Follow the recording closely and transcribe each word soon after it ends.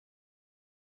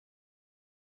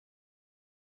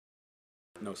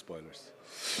No spoilers.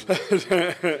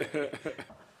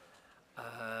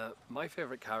 My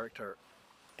favourite character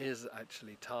is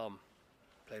actually Tom,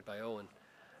 played by Owen,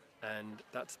 and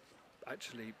that's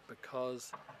actually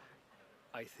because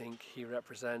I think he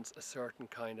represents a certain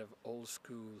kind of old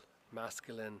school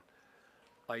masculine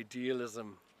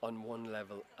idealism on one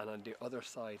level, and on the other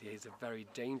side he's a very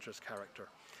dangerous character,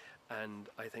 and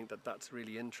I think that that's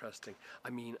really interesting. I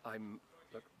mean,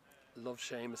 love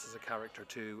Seamus as a character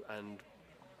too, and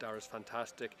Dara's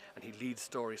fantastic, and he leads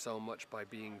story so much by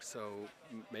being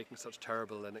making such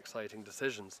terrible and exciting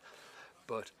decisions.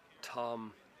 But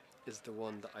Tom is the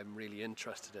one that I'm really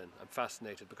interested in. I'm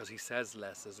fascinated because he says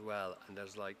less as well, and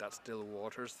there's like that still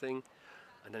waters thing,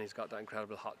 and then he's got that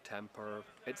incredible hot temper.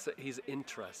 He's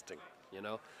interesting, you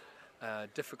know.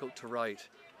 Difficult to write.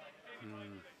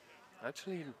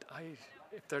 Actually,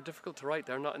 if they're difficult to write,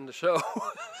 they're not in the show.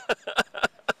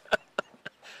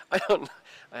 I don't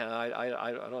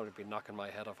want to be knocking my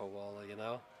head off a wall, you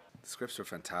know. The scripts are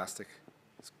fantastic.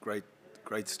 It's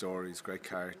great stories, great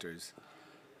characters,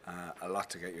 a lot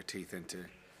to get your teeth into.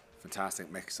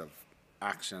 Fantastic mix of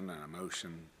action and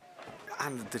emotion,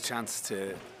 and the chance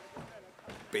to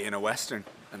be in a western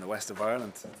in the west of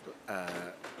Ireland,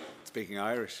 speaking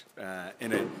Irish,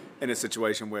 in a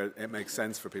situation where it makes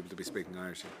sense for people to be speaking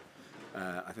Irish.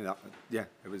 I think that, yeah,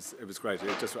 it was great.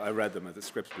 I read them, the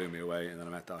scripts blew me away, and then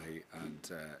I met Dahi,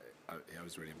 and I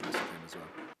was really impressed with him as well.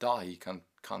 Dahi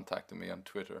contacted me on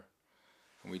Twitter,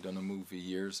 and we'd done a movie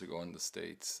years ago in the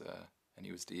States, and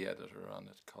he was the editor on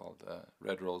it, called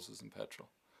Red Roses and Petrol.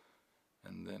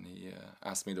 And then he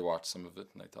asked me to watch some of it,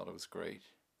 and I thought it was great.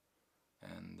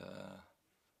 And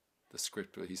the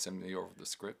script, he sent me over the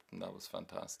script, and that was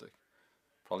fantastic.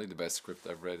 Probably the best script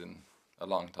I've read in a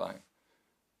long time.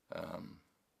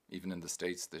 Even in the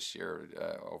States this year,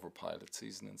 over pilot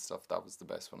season and stuff, that was the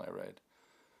best one I read.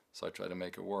 So I try to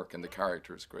make it work, and the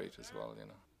character is great as well, you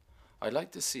know. I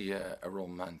like to see a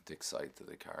romantic side to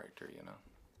the character, you know.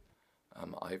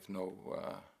 I've no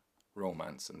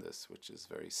romance in this, which is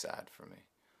very sad for me.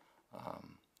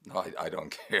 No, I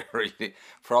don't care really.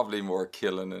 Probably more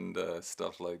killing and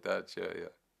stuff like that, yeah.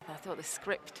 I thought the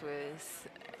script was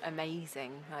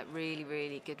amazing, like really,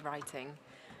 really good writing.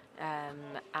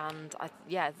 And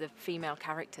the female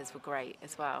characters were great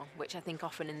as well, which I think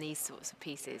often in these sorts of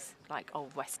pieces, like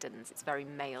old westerns, it's very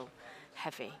male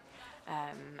heavy.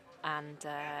 And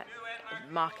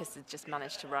Marcus has just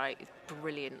managed to write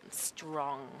brilliant,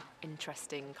 strong,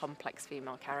 interesting, complex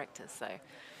female characters. So,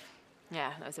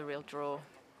 yeah, that was a real draw.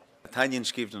 Táinn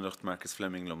scíbne nacht Marcus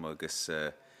Fleming lum agus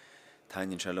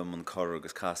táinn se lum an cor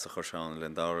agus casa chuir seán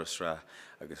len dáras ra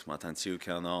agus má tan siú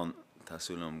cean an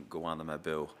tásúlam gohána me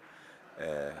bill.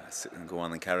 Go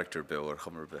an character bill or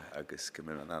chummer agus go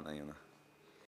mé an anna.